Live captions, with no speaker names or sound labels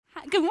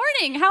Good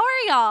morning. How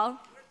are y'all?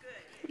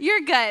 You're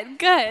good.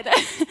 Good.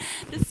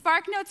 Does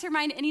Spark Notes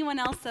remind anyone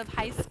else of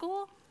high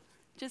school?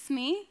 Just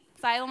me?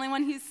 Is I the only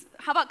one who's,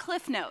 how about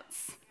Cliff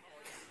Notes?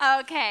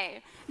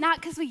 Okay.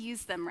 Not because we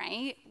used them,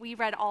 right? We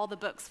read all the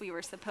books we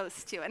were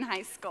supposed to in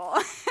high school.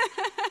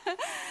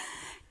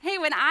 Hey,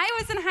 when I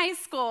was in high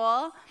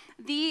school,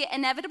 the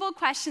inevitable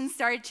question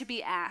started to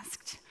be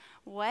asked.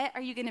 What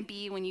are you going to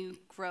be when you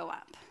grow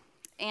up?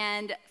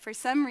 And for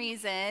some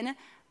reason,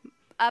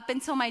 up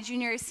until my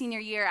junior or senior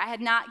year, I had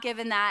not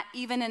given that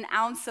even an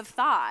ounce of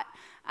thought.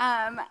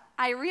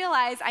 I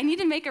realized I need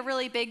to make a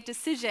really big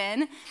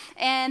decision,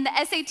 and the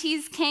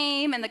SATs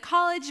came, and the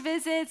college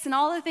visits, and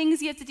all the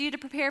things you have to do to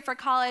prepare for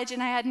college,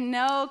 and I had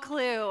no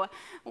clue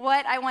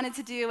what I wanted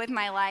to do with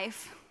my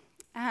life.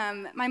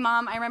 My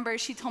mom, I remember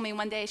she told me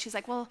one day, she's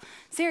like, well,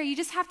 Sarah, you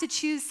just have to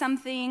choose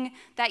something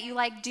that you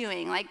like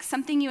doing, like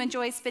something you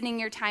enjoy spending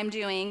your time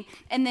doing,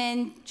 and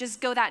then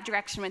just go that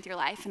direction with your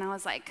life. And I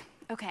was like,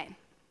 okay.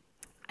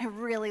 I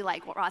really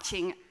like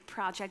watching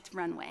Project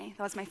Runway.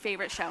 That was my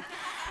favorite show.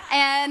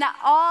 And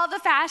all the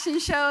fashion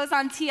shows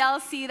on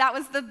TLC, that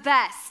was the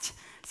best.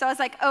 So I was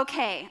like,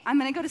 okay, I'm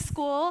going to go to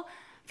school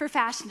for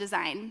fashion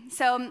design.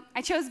 So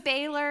I chose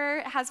Baylor.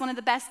 It has one of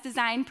the best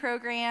design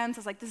programs. I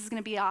was like, this is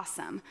going to be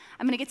awesome.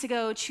 I'm going to get to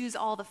go choose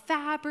all the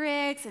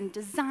fabrics and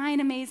design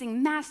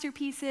amazing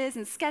masterpieces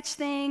and sketch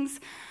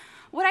things.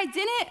 What I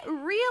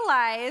didn't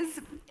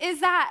realize is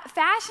that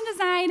fashion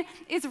design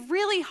is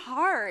really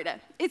hard.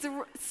 It's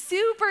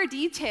super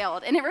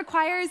detailed, and it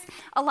requires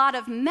a lot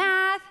of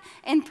math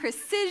and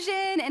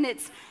precision, and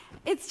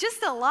it's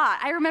just a lot.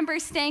 I remember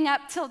staying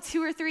up till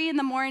 2 or 3 in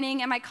the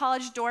morning in my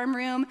college dorm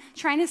room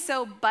trying to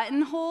sew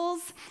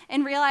buttonholes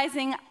and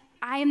realizing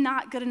I am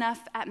not good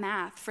enough at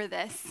math for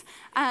this.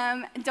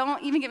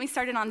 Don't even get me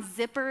started on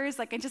zippers.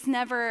 Like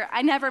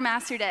I never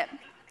mastered it.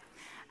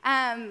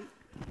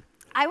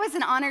 I was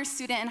an honors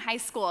student in high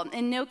school,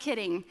 and no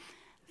kidding,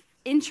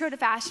 Intro to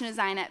Fashion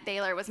Design at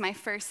Baylor was my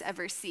first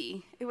ever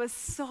C. It was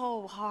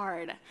so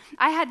hard.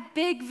 I had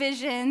big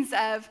visions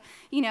of,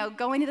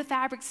 going to the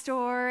fabric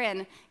store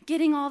and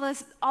getting all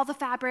the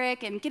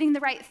fabric and getting the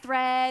right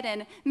thread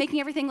and making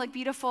everything look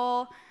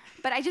beautiful,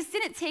 but I just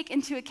didn't take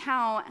into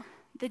account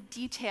the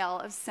detail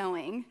of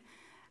sewing.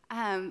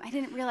 I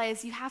didn't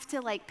realize you have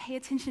to pay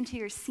attention to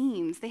your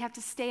seams. They have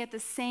to stay at the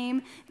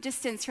same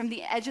distance from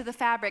the edge of the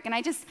fabric. And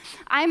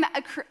I'm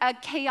a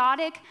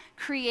chaotic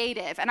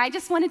creative, and I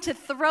just wanted to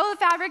throw the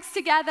fabrics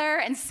together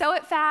and sew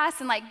it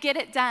fast and get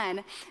it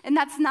done. And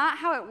that's not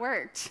how it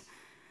worked.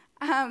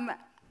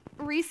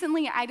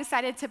 Recently, I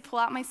decided to pull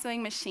out my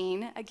sewing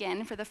machine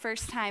again for the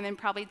first time in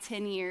probably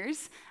 10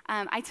 years.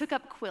 I took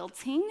up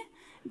quilting.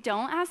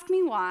 Don't ask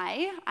me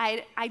why.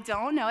 I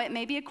don't know. It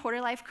may be a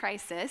quarter-life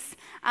crisis.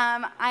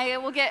 I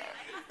will get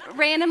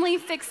randomly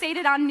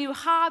fixated on new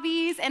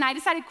hobbies, and I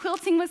decided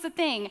quilting was the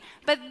thing.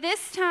 But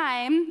this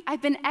time,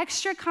 I've been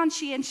extra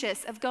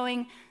conscientious of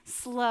going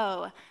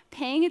slow,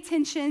 paying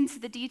attention to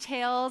the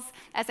details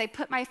as I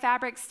put my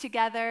fabrics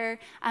together,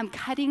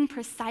 cutting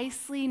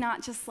precisely,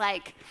 not just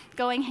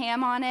going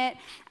ham on it.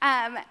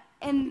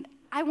 And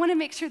I want to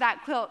make sure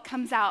that quilt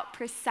comes out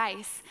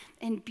precise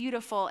and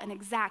beautiful and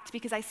exact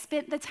because I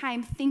spent the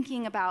time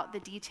thinking about the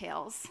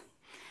details.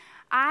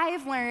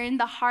 I've learned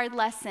the hard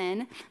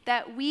lesson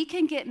that we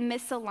can get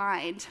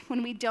misaligned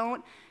when we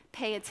don't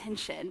pay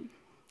attention.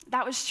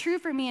 That was true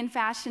for me in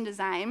fashion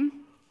design,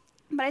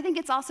 but I think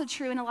it's also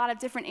true in a lot of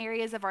different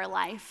areas of our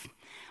life.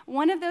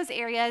 One of those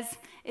areas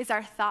is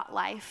our thought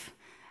life.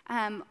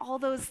 All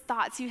those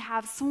thoughts you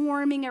have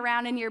swarming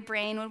around in your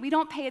brain, when we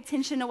don't pay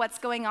attention to what's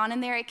going on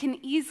in there, it can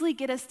easily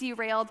get us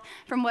derailed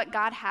from what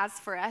God has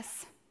for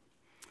us.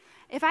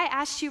 If I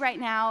asked you right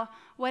now,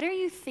 what are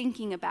you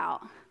thinking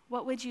about?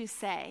 What would you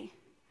say?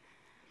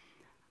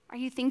 Are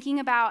you thinking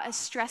about a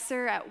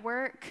stressor at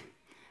work?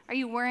 Are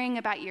you worrying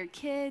about your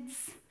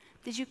kids?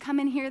 Did you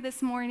come in here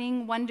this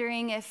morning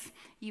wondering if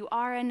you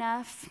are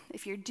enough,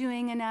 if you're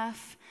doing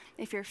enough,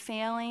 if you're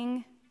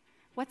failing?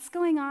 What's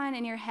going on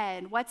in your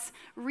head? What's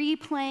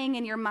replaying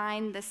in your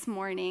mind this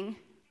morning?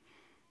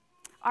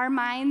 Our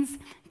minds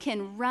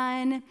can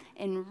run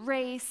and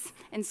race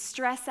and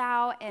stress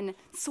out and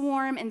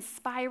swarm and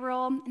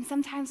spiral, and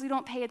sometimes we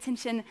don't pay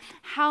attention.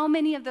 How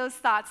many of those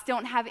thoughts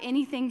don't have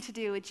anything to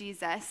do with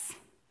Jesus?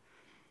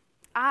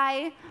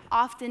 I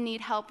often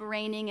need help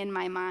reining in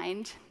my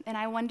mind, and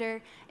I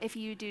wonder if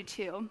you do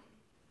too.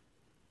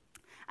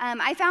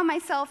 I found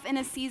myself in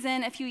a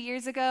season a few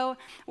years ago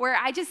where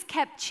I just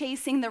kept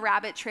chasing the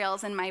rabbit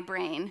trails in my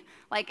brain.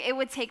 It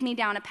would take me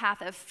down a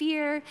path of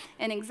fear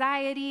and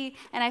anxiety,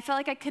 and I felt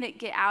like I couldn't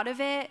get out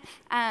of it.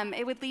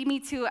 It would lead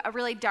me to a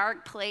really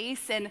dark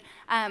place, and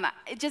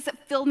it just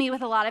filled me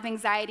with a lot of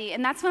anxiety.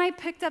 And that's when I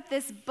picked up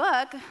this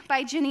book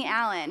by Jenny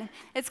Allen.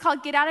 It's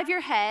called Get Out of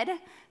Your Head,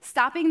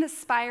 Stopping the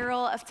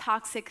Spiral of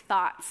Toxic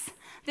Thoughts.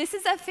 This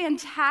is a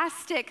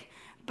fantastic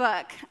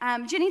book.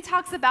 Jenny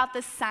talks about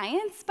the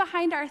science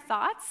behind our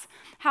thoughts,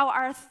 how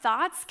our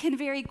thoughts can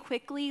very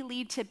quickly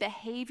lead to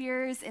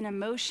behaviors and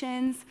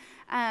emotions.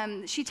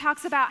 She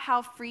talks about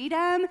how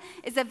freedom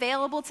is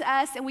available to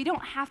us and we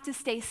don't have to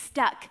stay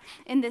stuck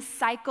in this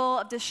cycle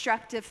of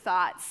destructive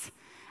thoughts.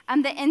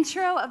 The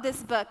intro of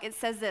this book, it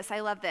says this, I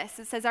love this.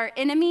 It says, our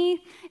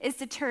enemy is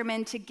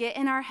determined to get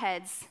in our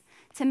heads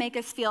to make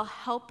us feel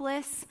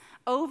helpless,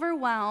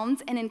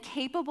 overwhelmed, and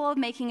incapable of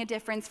making a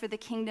difference for the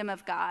kingdom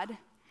of God.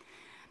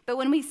 But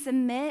when we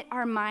submit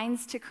our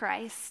minds to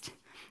Christ,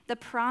 the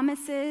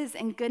promises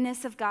and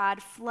goodness of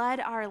God flood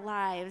our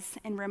lives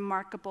in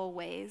remarkable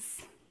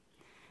ways.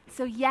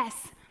 So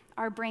yes,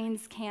 our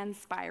brains can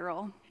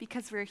spiral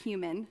because we're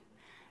human,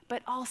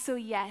 but also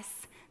yes,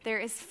 there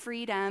is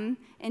freedom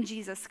in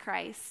Jesus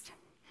Christ.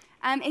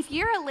 If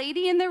you're a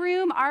lady in the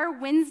room, our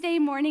Wednesday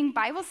morning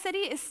Bible study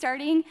is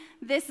starting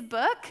this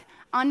book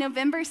on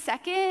November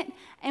 2nd,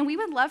 and we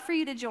would love for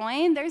you to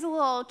join. There's a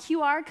little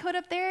QR code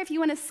up there if you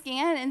want to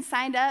scan and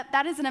sign up.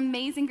 That is an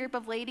amazing group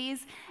of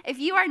ladies. If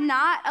you are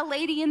not a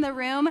lady in the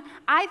room,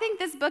 I think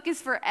this book is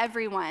for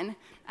everyone.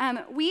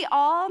 We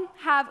all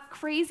have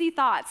crazy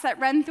thoughts that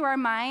run through our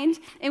mind,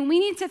 and we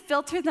need to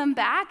filter them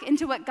back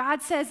into what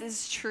God says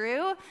is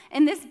true,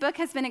 and this book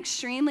has been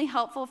extremely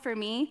helpful for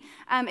me.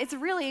 It's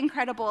really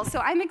incredible, so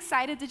I'm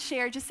excited to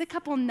share just a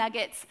couple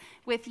nuggets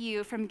with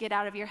you from Get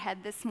Out of Your Head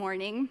this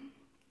morning.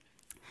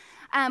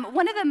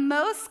 One of the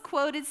most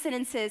quoted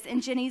sentences in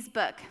Jenny's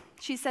book,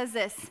 she says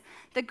this: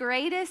 the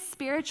greatest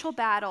spiritual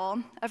battle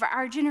of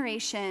our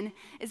generation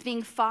is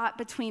being fought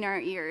between our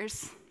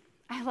ears.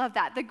 I love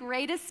that. The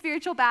greatest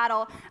spiritual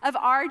battle of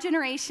our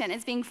generation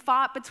is being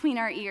fought between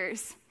our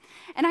ears.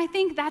 And I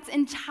think that's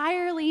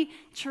entirely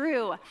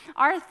true.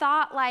 Our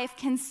thought life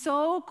can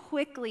so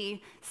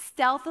quickly,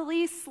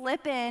 stealthily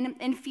slip in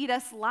and feed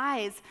us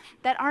lies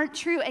that aren't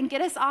true and get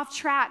us off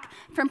track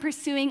from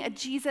pursuing a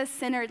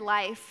Jesus-centered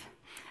life.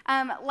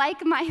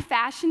 Like my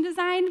fashion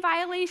design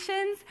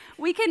violations,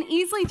 we can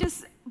easily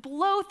just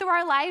blow through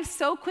our lives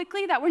so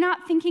quickly that we're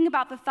not thinking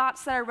about the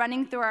thoughts that are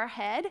running through our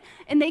head,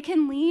 and they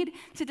can lead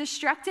to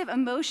destructive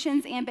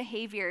emotions and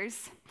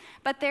behaviors.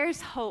 But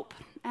there's hope.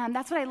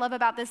 That's what I love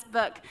about this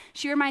book.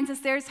 She reminds us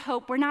there's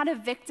hope. We're not a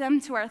victim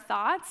to our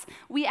thoughts.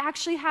 We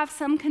actually have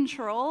some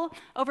control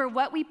over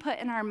what we put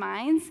in our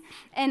minds.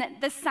 And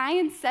the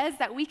science says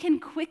that we can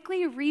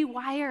quickly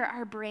rewire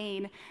our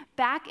brain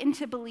back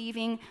into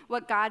believing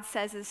what God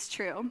says is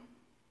true.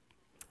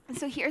 And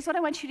so here's what I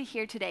want you to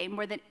hear today,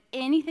 more than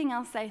anything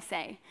else I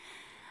say.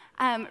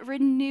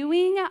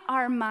 Renewing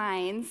our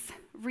minds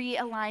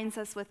realigns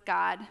us with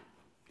God.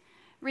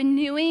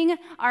 Renewing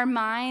our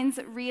minds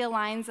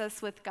realigns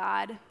us with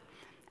God.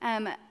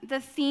 The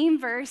theme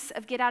verse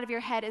of Get Out of Your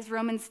Head is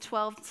Romans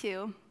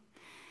 12:2.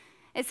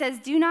 It says,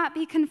 do not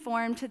be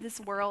conformed to this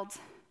world,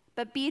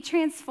 but be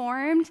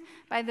transformed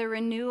by the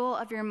renewal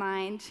of your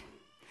mind,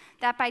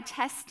 that by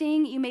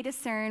testing you may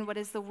discern what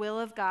is the will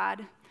of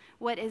God,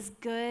 what is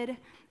good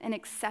and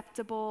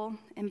acceptable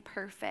and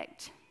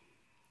perfect.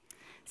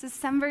 So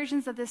some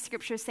versions of this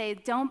scripture say,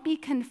 don't be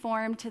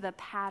conformed to the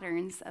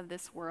patterns of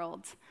this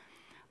world.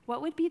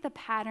 What would be the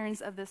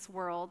patterns of this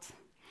world?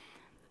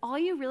 All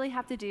you really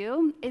have to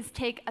do is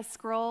take a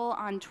scroll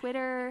on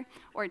Twitter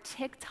or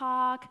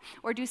TikTok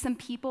or do some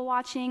people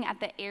watching at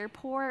the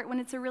airport when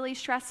it's a really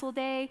stressful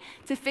day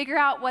to figure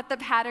out what the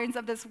patterns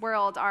of this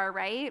world are,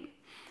 right?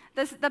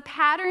 The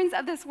patterns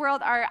of this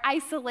world are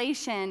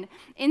isolation,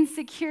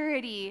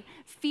 insecurity,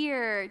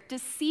 fear,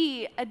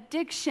 deceit,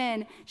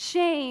 addiction,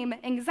 shame,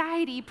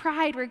 anxiety,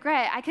 pride,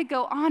 regret. I could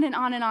go on and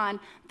on and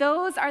on.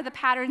 Those are the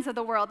patterns of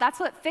the world.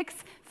 That's what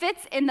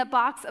fits in the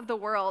box of the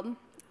world.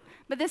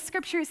 But this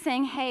scripture is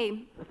saying,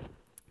 hey,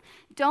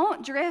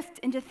 don't drift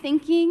into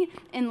thinking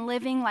and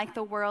living like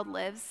the world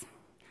lives.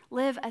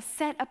 Live a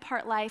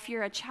set-apart life.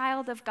 You're a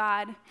child of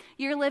God.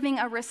 You're living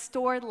a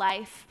restored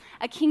life,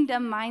 a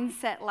kingdom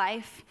mindset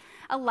life,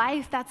 a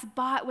life that's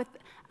bought with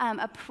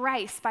a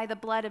price by the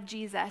blood of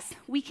Jesus.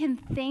 We can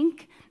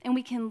think and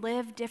we can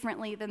live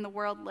differently than the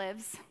world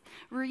lives.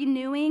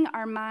 Renewing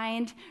our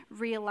mind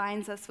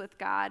realigns us with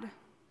God.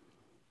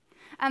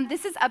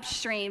 This is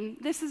upstream.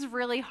 This is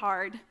really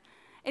hard.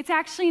 It's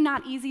actually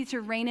not easy to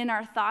rein in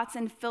our thoughts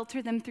and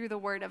filter them through the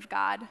Word of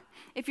God.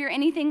 If you're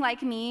anything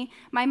like me,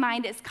 my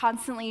mind is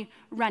constantly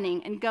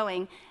running and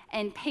going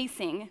and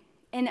pacing.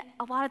 And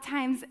a lot of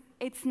times,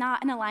 it's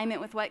not in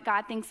alignment with what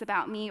God thinks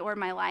about me or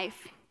my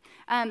life.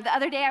 The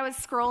other day, I was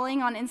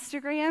scrolling on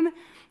Instagram,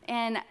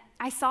 and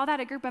I saw that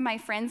a group of my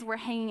friends were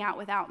hanging out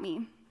without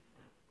me.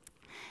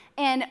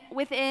 And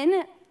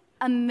within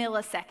a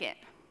millisecond,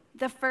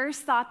 the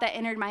first thought that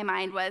entered my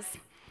mind was,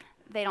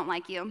 they don't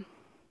like you.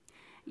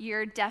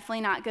 You're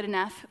definitely not good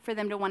enough for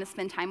them to want to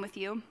spend time with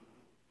you.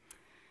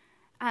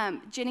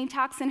 Jenny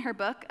talks in her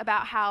book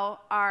about how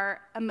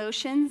our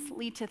emotions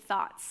lead to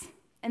thoughts,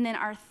 and then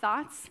our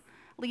thoughts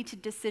lead to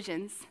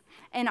decisions,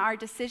 and our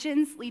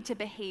decisions lead to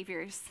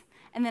behaviors,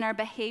 and then our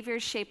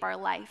behaviors shape our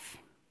life.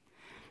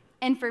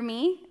 And for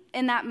me,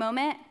 in that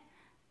moment,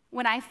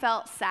 when I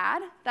felt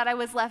sad that I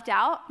was left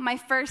out, my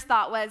first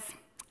thought was,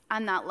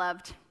 I'm not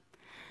loved.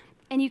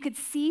 And you could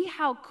see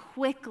how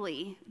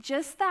quickly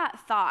just that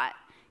thought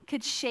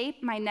could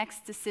shape my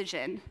next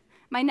decision.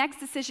 My next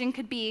decision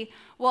could be,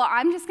 well,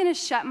 I'm just going to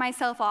shut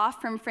myself off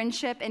from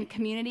friendship and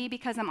community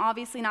because I'm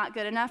obviously not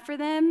good enough for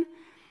them.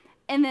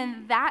 And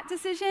then that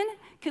decision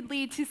could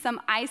lead to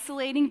some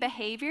isolating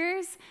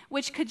behaviors,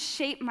 which could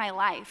shape my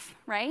life,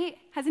 right?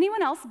 Has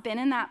anyone else been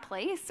in that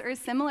place or a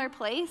similar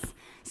place?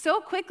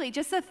 So quickly,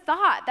 just a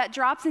thought that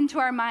drops into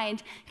our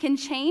mind can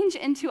change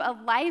into a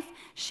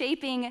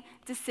life-shaping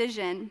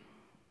decision.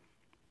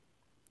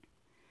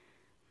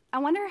 I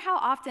wonder how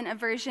often a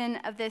version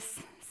of this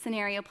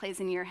scenario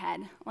plays in your head.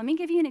 Let me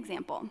give you an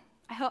example.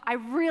 I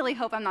really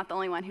hope I'm not the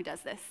only one who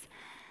does this.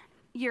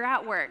 You're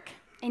at work,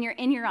 and you're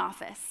in your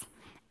office,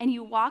 and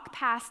you walk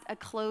past a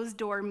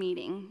closed-door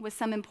meeting with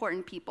some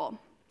important people.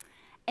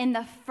 And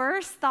the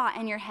first thought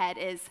in your head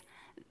is,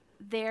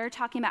 they're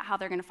talking about how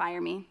they're going to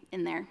fire me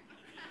in there.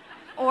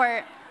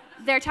 Or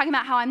they're talking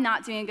about how I'm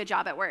not doing a good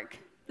job at work.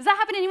 Does that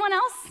happen to anyone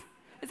else?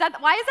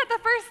 Why is that the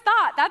first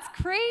thought? That's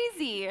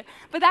crazy.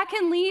 But that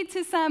can lead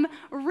to some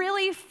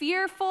really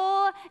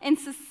fearful and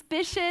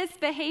suspicious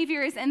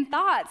behaviors and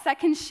thoughts that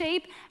can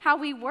shape how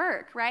we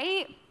work,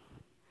 right?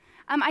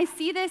 I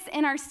see this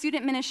in our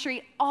student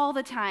ministry all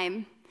the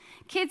time.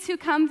 Kids who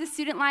come to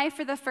student life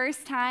for the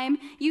first time,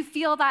 you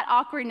feel that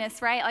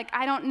awkwardness, right? Like,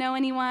 I don't know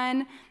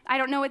anyone, I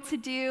don't know what to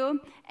do.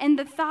 And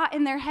the thought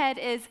in their head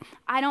is,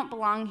 I don't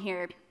belong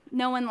here.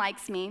 No one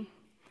likes me.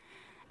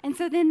 And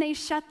so then they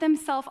shut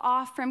themselves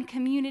off from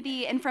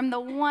community and from the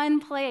one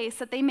place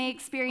that they may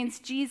experience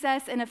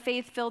Jesus in a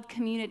faith-filled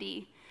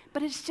community.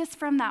 But it's just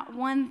from that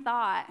one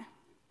thought.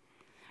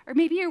 Or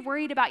maybe you're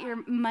worried about your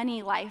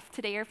money life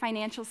today, your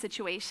financial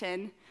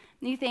situation.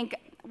 And you think,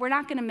 we're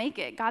not going to make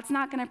it. God's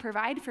not going to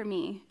provide for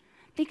me.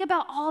 Think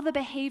about all the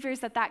behaviors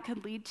that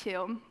could lead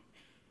to.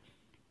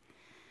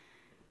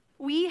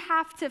 We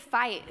have to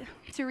fight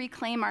to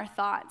reclaim our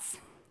thoughts.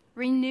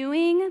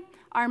 Renewing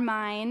our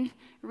mind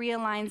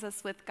realigns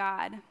us with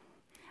God.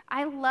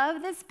 I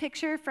love this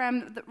picture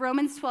from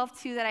Romans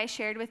 12:2 that I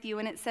shared with you,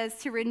 and it says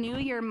to renew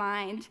your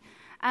mind.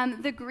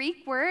 The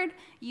Greek word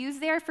used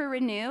there for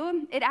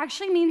renew, it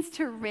actually means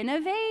to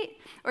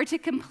renovate or to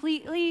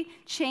completely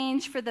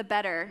change for the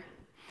better.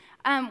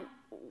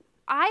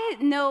 I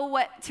know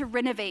what to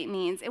renovate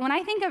means. And when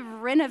I think of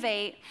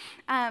renovate,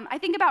 I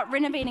think about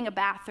renovating a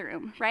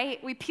bathroom,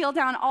 right? We peel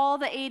down all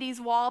the 80s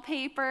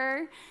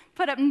wallpaper,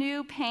 put up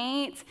new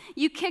paint.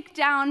 You kick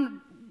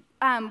down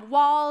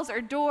walls or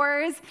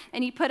doors,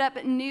 and you put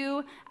up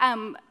new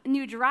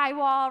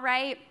drywall,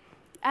 right?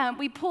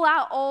 We pull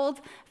out old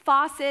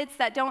faucets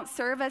that don't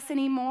serve us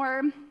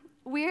anymore.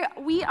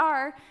 We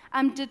are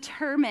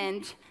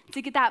determined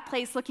to get that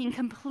place looking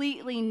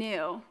completely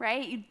new,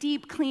 right? You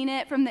deep clean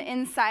it from the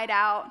inside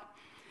out.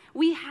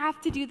 We have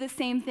to do the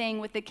same thing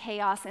with the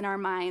chaos in our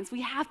minds.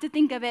 We have to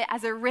think of it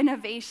as a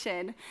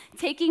renovation,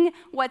 taking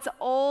what's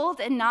old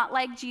and not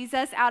like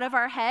Jesus out of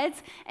our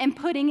heads and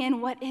putting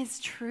in what is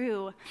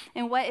true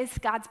and what is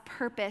God's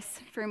purpose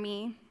for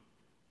me.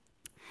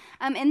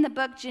 In the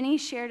book, Jenny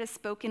shared a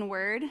spoken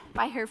word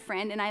by her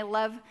friend, and I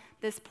love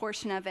this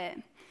portion of it.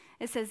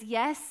 It says,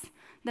 yes,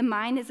 the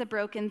mind is a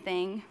broken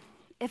thing.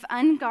 If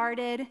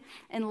unguarded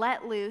and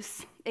let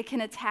loose, it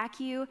can attack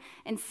you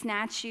and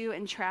snatch you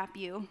and trap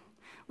you,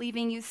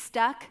 leaving you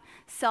stuck,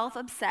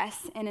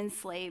 self-obsessed, and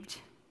enslaved.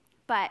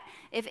 But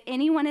if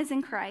anyone is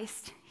in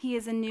Christ, he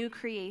is a new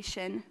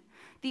creation.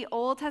 The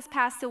old has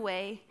passed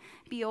away.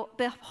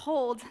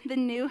 Behold, the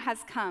new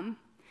has come.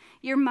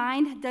 Your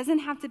mind doesn't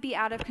have to be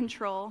out of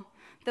control.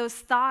 Those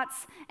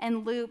thoughts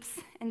and loops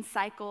and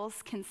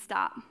cycles can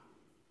stop.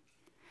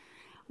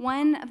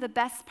 One of the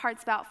best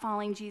parts about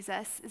following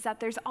Jesus is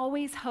that there's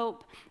always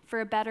hope for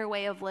a better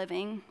way of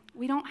living.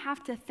 We don't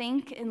have to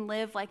think and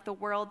live like the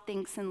world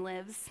thinks and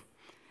lives.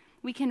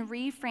 We can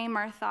reframe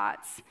our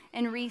thoughts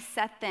and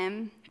reset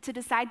them to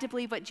decide to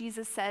believe what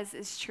Jesus says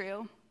is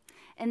true.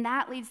 And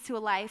that leads to a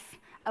life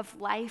of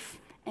life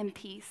and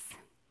peace.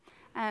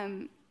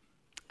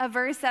 A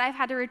verse that I've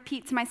had to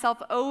repeat to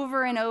myself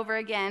over and over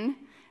again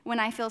when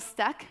I feel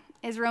stuck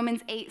is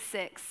Romans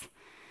 8:6.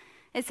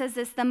 It says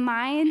this, the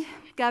mind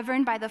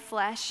governed by the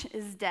flesh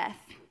is death,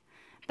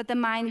 but the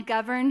mind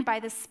governed by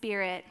the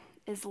Spirit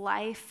is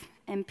life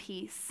and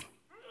peace.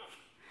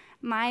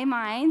 My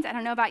mind, I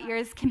don't know about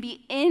yours, can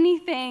be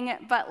anything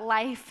but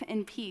life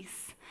and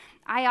peace.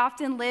 I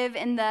often live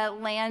in the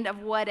land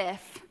of what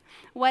if.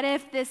 What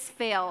if this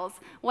fails?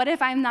 What if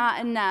I'm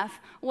not enough?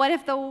 What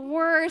if the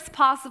worst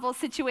possible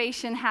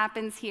situation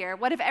happens here?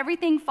 What if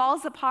everything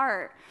falls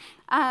apart?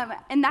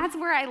 And that's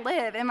where I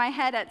live in my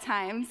head at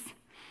times.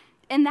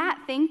 And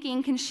that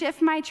thinking can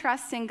shift my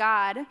trust in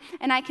God,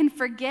 and I can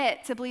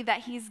forget to believe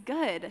that he's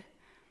good.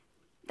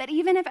 That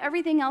even if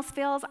everything else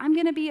fails, I'm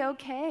going to be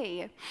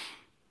okay.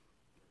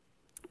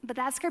 But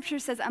that scripture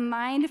says a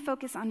mind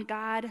focused on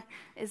God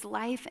is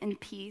life and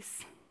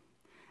peace.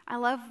 I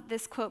love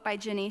this quote by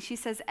Jenny. She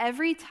says,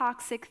 every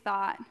toxic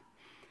thought,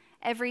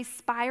 Every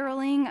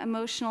spiraling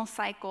emotional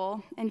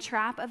cycle and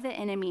trap of the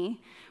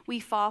enemy we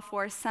fall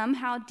for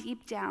somehow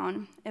deep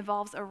down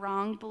involves a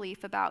wrong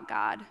belief about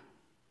God.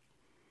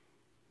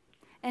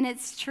 And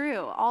it's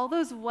true. All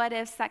those what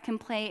ifs that can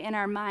play in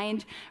our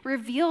mind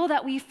reveal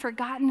that we've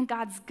forgotten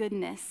God's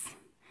goodness.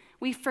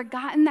 We've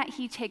forgotten that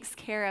he takes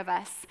care of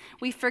us.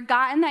 We've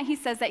forgotten that he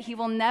says that he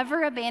will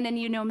never abandon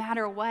you no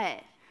matter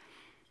what.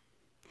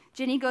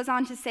 Jenny goes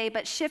on to say,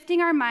 but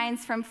shifting our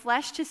minds from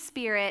flesh to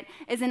spirit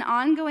is an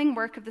ongoing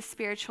work of the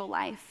spiritual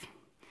life.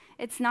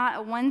 It's not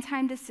a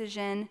one-time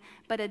decision,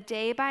 but a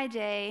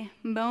day-by-day,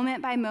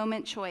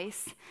 moment-by-moment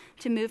choice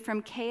to move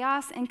from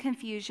chaos and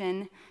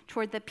confusion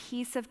toward the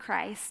peace of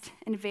Christ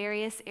in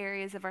various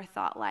areas of our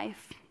thought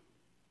life.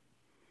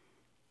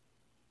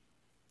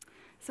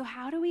 So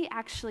how do we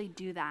actually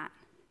do that?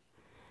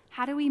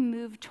 How do we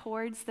move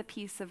towards the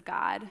peace of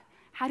God?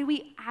 How do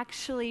we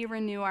actually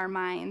renew our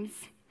minds?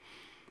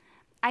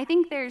 I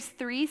think there's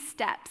 3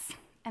 steps,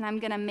 and I'm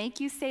going to make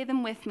you say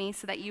them with me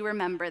so that you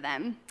remember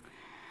them.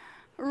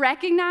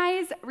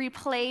 Recognize,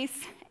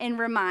 replace, and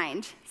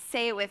remind.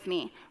 Say it with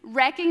me.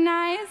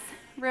 Recognize,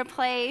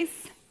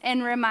 replace,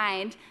 and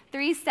remind.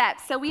 3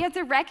 steps. So we have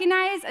to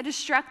recognize a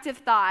destructive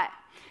thought.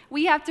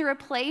 We have to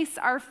replace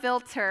our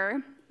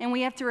filter, and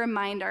we have to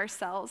remind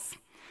ourselves.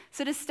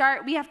 So to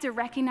start, we have to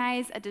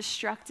recognize a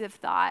destructive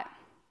thought.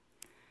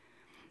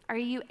 Are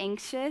you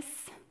anxious,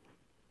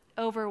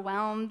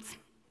 overwhelmed?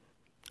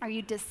 Are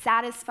you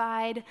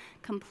dissatisfied,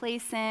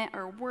 complacent,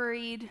 or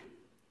worried?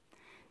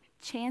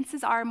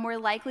 Chances are, more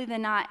likely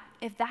than not,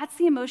 if that's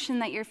the emotion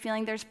that you're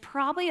feeling, there's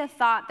probably a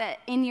thought that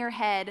in your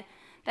head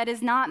that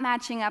is not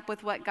matching up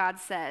with what God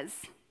says.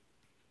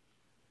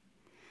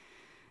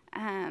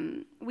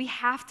 We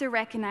have to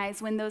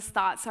recognize when those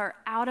thoughts are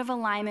out of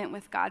alignment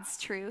with God's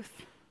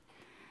truth.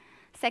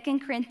 2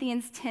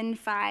 Corinthians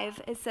 10:5,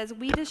 it says,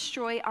 we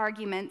destroy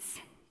arguments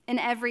and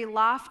every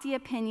lofty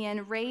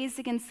opinion raised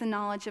against the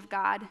knowledge of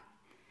God,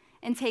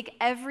 and take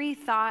every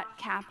thought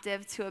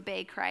captive to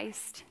obey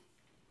Christ.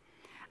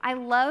 I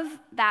love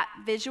that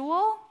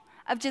visual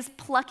of just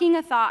plucking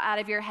a thought out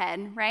of your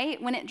head, right?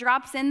 When it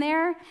drops in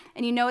there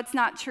and you know it's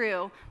not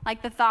true,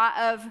 like the thought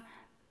of,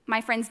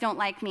 my friends don't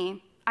like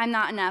me, I'm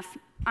not enough,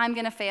 I'm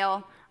gonna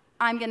fail,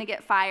 I'm gonna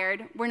get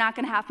fired, we're not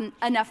gonna have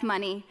enough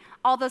money.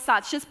 All those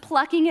thoughts, just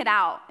plucking it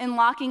out and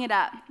locking it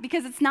up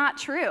because it's not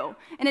true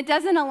and it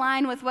doesn't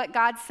align with what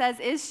God says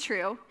is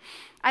true.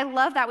 I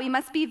love that. We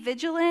must be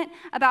vigilant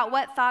about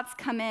what thoughts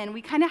come in.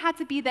 We kind of have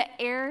to be the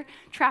air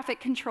traffic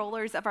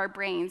controllers of our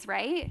brains,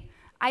 right?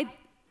 I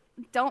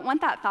don't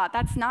want that thought.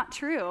 That's not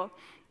true.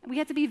 We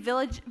have to be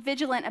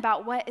vigilant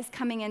about what is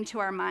coming into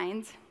our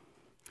minds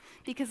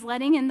because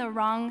letting in the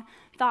wrong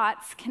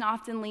thoughts can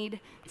often lead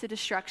to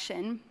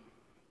destruction.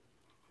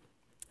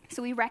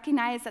 So we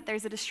recognize that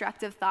there's a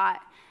destructive thought,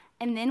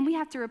 and then we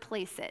have to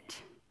replace it.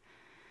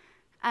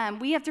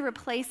 We have to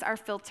replace our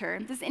filter.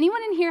 Does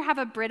anyone in here have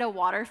a Brita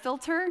water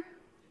filter?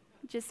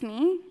 Just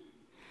me?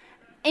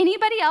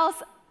 Anybody else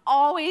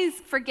always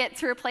forget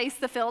to replace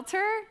the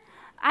filter?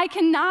 I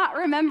cannot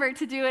remember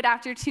to do it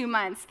after 2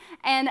 months.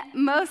 And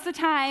most of the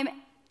time,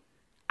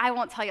 I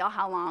won't tell y'all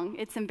how long.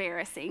 It's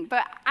embarrassing.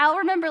 But I'll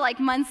remember like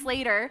months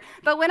later.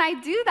 But when I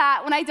do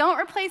that, when I don't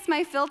replace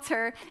my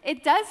filter,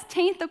 it does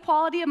taint the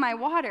quality of my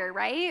water,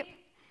 right?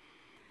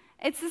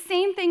 It's the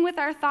same thing with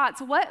our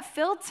thoughts. What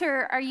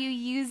filter are you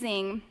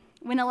using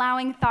when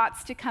allowing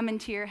thoughts to come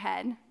into your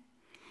head?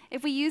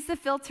 If we use the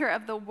filter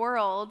of the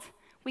world,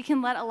 we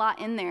can let a lot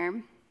in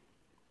there.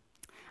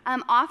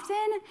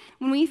 Often,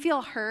 when we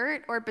feel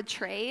hurt or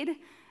betrayed,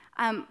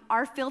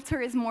 our filter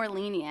is more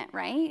lenient,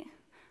 right?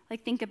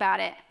 Like, think about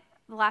it.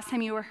 The last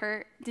time you were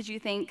hurt, did you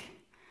think,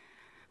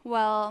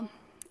 well,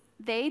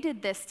 they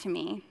did this to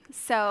me,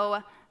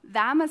 so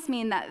that must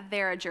mean that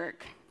they're a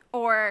jerk?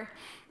 Or,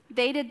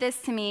 they did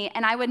this to me,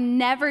 and I would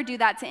never do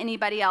that to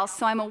anybody else,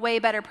 so I'm a way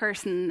better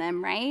person than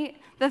them, right?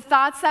 The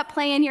thoughts that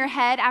play in your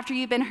head after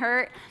you've been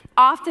hurt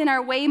often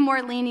are way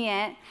more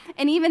lenient,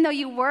 and even though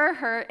you were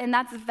hurt, and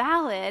that's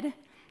valid,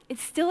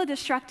 it's still a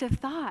destructive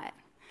thought.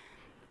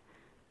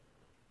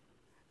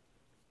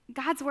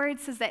 God's word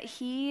says that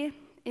he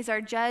is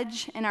our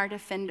judge and our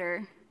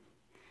defender.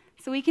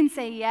 So we can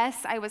say,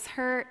 yes, I was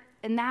hurt,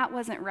 and that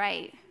wasn't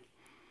right.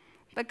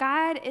 But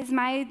God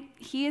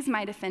he is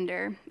my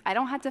defender. I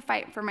don't have to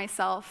fight for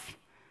myself.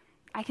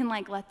 I can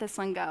let this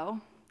one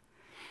go.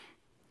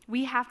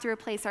 We have to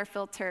replace our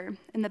filter,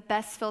 and the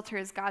best filter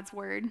is God's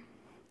word.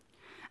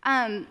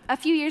 A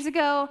few years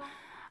ago,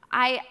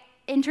 I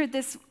entered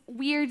this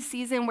weird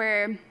season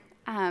where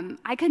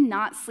I could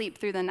not sleep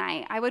through the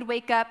night. I would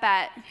wake up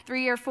at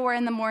 3 or 4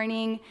 in the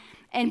morning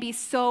and be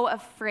so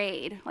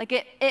afraid.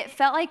 It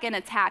felt like an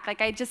attack.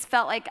 I just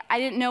felt like I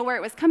didn't know where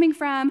it was coming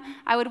from.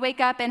 I would wake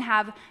up and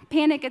have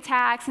panic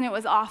attacks, and it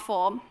was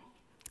awful.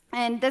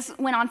 And this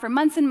went on for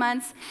months and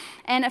months.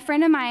 And a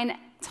friend of mine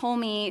told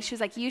me, she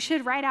was like, you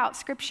should write out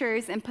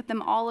scriptures and put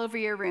them all over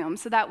your room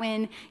so that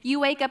when you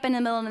wake up in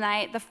the middle of the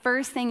night, the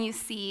first thing you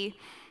see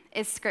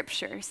is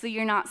Scripture, so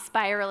you're not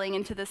spiraling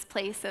into this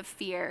place of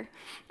fear.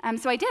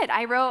 So I did.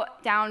 I wrote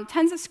down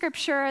tons of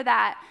Scripture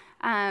that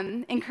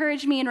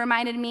encouraged me and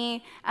reminded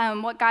me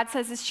what God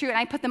says is true, and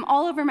I put them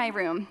all over my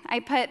room. I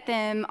put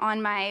them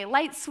on my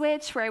light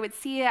switch where I would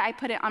see it. I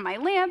put it on my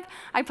lamp.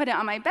 I put it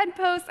on my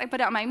bedpost. I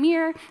put it on my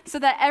mirror, so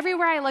that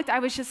everywhere I looked, I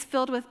was just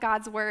filled with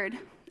God's word.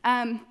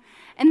 And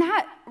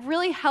that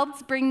really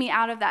helped bring me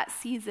out of that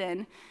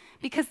season,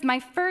 because my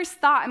first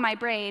thought in my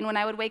brain when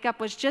I would wake up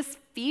was just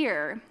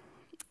fear.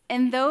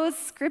 And those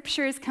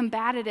scriptures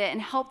combated it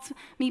and helped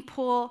me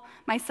pull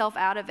myself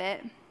out of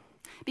it.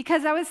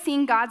 Because I was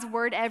seeing God's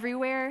word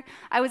everywhere,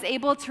 I was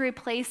able to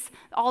replace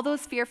all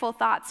those fearful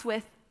thoughts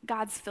with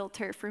God's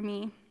filter for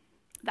me.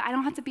 That I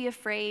don't have to be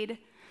afraid,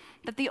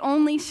 that the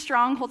only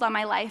stronghold on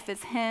my life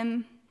is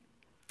Him.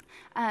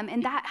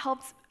 And that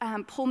helped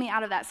pull me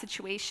out of that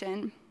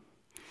situation.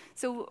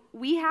 So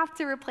we have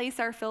to replace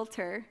our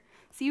filter.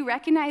 So you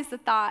recognize the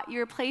thought, you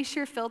replace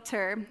your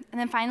filter, and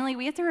then finally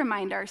we have to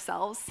remind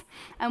ourselves.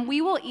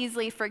 We will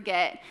easily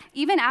forget.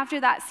 Even after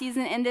that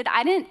season ended,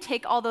 I didn't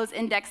take all those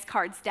index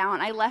cards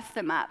down. I left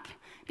them up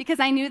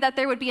because I knew that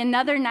there would be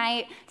another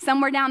night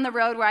somewhere down the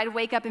road where I'd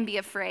wake up and be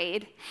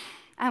afraid.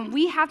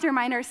 We have to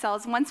remind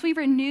ourselves, once we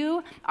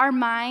renew our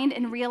mind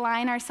and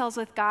realign ourselves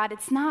with God,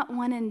 it's not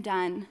one and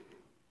done.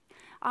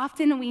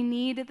 Often we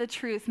need the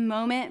truth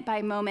moment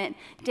by moment,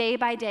 day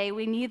by day.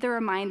 We need the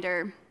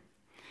reminder,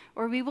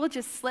 or we will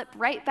just slip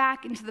right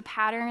back into the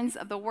patterns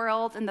of the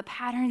world and the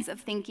patterns of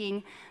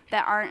thinking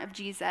that aren't of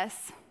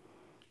Jesus.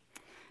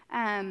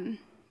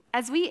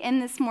 As we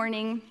end this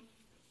morning,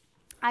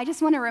 I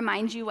just want to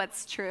remind you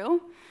what's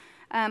true.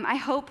 I'm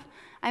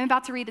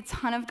about to read a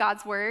ton of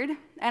God's word,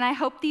 and I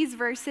hope these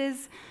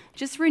verses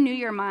just renew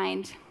your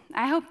mind.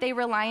 I hope they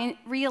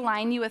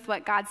realign you with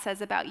what God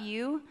says about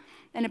you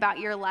and about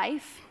your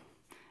life.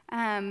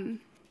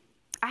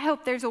 I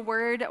hope there's a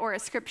word or a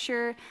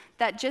scripture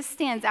that just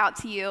stands out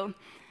to you,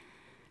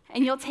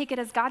 and you'll take it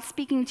as God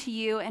speaking to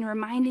you and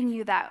reminding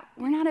you that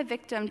we're not a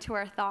victim to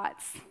our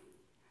thoughts,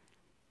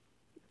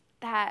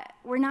 that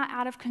we're not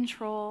out of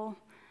control,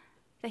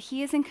 that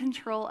He is in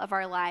control of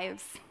our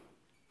lives.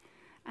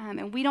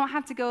 And we don't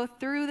have to go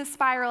through the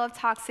spiral of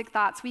toxic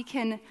thoughts. We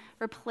can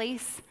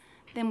replace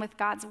them with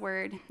God's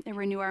word and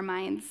renew our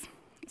minds.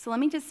 So let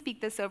me just speak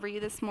this over you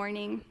this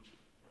morning.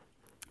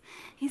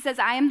 He says,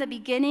 I am the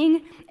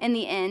beginning and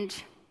the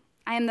end.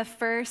 I am the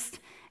first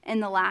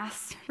and the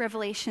last.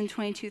 Revelation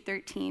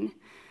 22:13.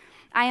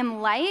 I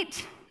am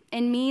light.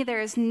 In me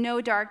there is no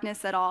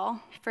darkness at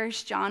all. 1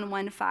 John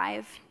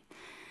 1:5.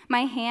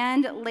 My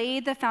hand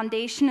laid the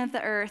foundation of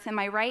the earth, and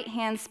my right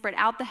hand spread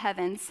out the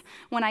heavens.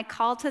 When I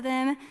call to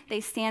them, they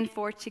stand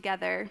forth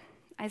together.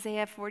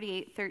 Isaiah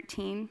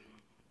 48:13.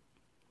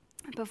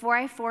 Before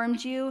I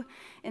formed you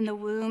in the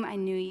womb, I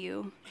knew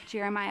you.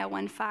 Jeremiah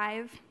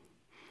 1:5.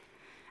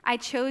 I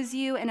chose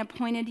you and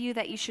appointed you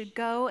that you should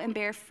go and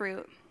bear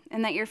fruit,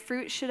 and that your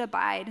fruit should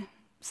abide,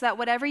 so that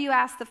whatever you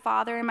ask the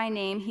Father in my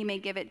name, He may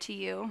give it to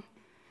you.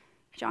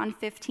 John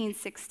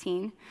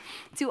 15:16.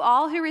 To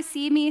all who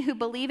receive me, who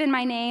believe in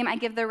my name, I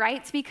give the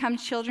right to become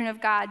children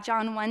of God.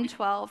 John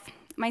 1:12.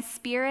 My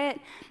spirit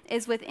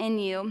is within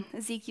you.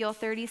 Ezekiel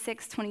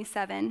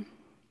 36:27.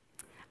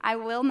 I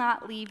will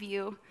not leave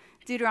you.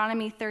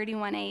 Deuteronomy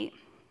 31:8.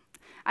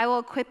 I will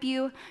equip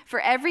you for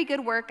every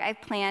good work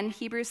I've planned.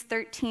 Hebrews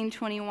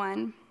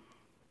 13:21.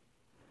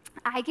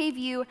 I gave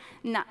you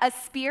a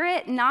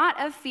spirit not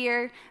of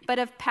fear, but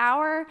of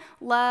power,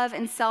 love,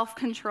 and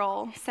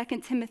self-control.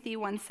 2 Timothy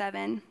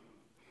 1:7.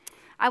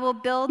 I will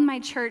build my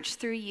church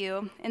through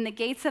you, and the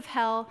gates of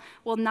hell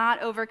will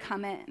not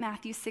overcome it.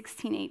 Matthew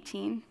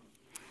 16:18.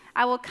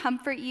 I will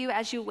comfort you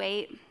as you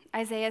wait.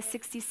 Isaiah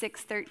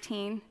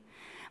 66:13.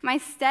 My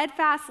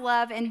steadfast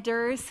love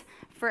endures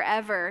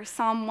forever.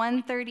 Psalm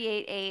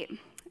 138:8.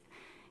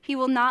 He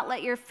will not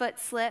let your foot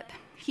slip.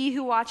 He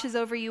who watches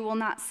over you will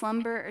not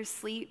slumber or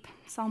sleep.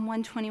 Psalm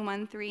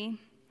 121:3.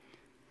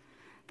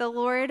 The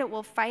Lord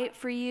will fight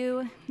for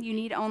you. You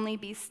need only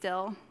be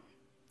still.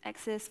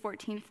 Exodus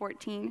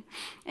 14:14.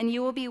 And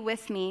you will be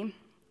with me,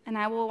 and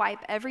I will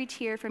wipe every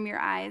tear from your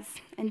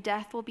eyes, and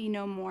death will be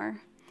no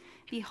more.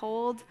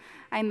 Behold,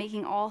 I am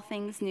making all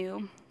things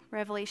new.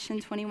 Revelation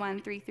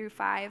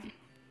 21:3-5.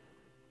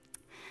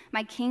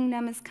 My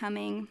kingdom is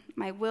coming.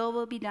 My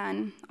will be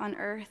done on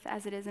earth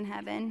as it is in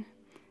heaven.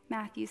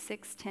 Matthew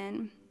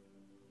 6:10.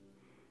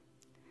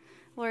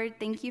 Lord,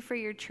 thank you for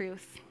your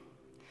truth.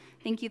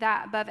 Thank you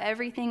that above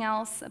everything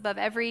else, above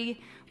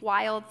every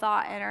wild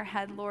thought in our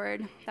head,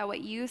 Lord, that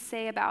what you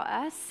say about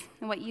us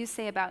and what you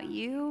say about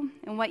you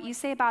and what you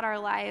say about our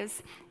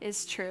lives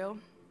is true.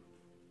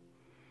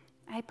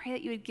 I pray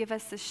that you would give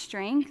us the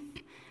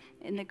strength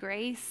and the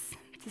grace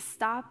to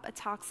stop a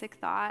toxic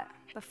thought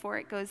before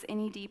it goes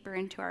any deeper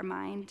into our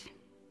mind.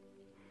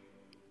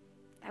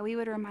 That we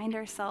would remind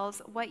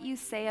ourselves what you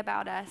say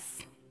about us.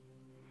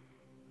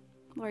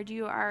 Lord,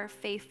 you are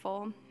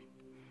faithful.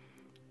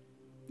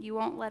 You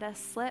won't let us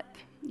slip.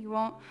 You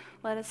won't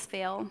let us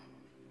fail.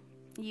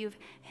 You've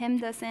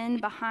hemmed us in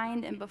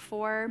behind and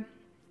before.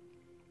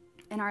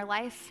 and our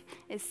life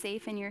is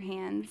safe in your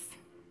hands.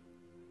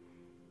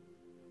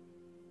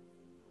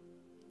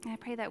 I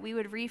pray that we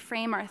would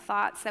reframe our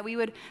thoughts, that we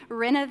would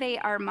renovate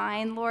our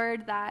mind,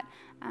 Lord, that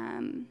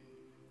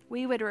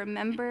we would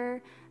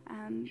remember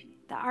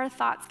that our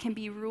thoughts can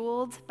be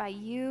ruled by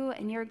you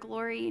and your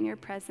glory and your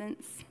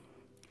presence.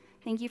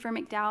 Thank you for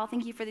McDowell.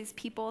 Thank you for these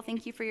people.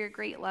 Thank you for your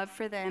great love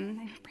for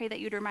them. I pray that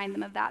you'd remind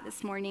them of that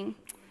this morning.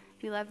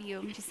 We love you.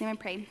 In Jesus' name I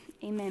pray.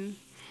 Amen.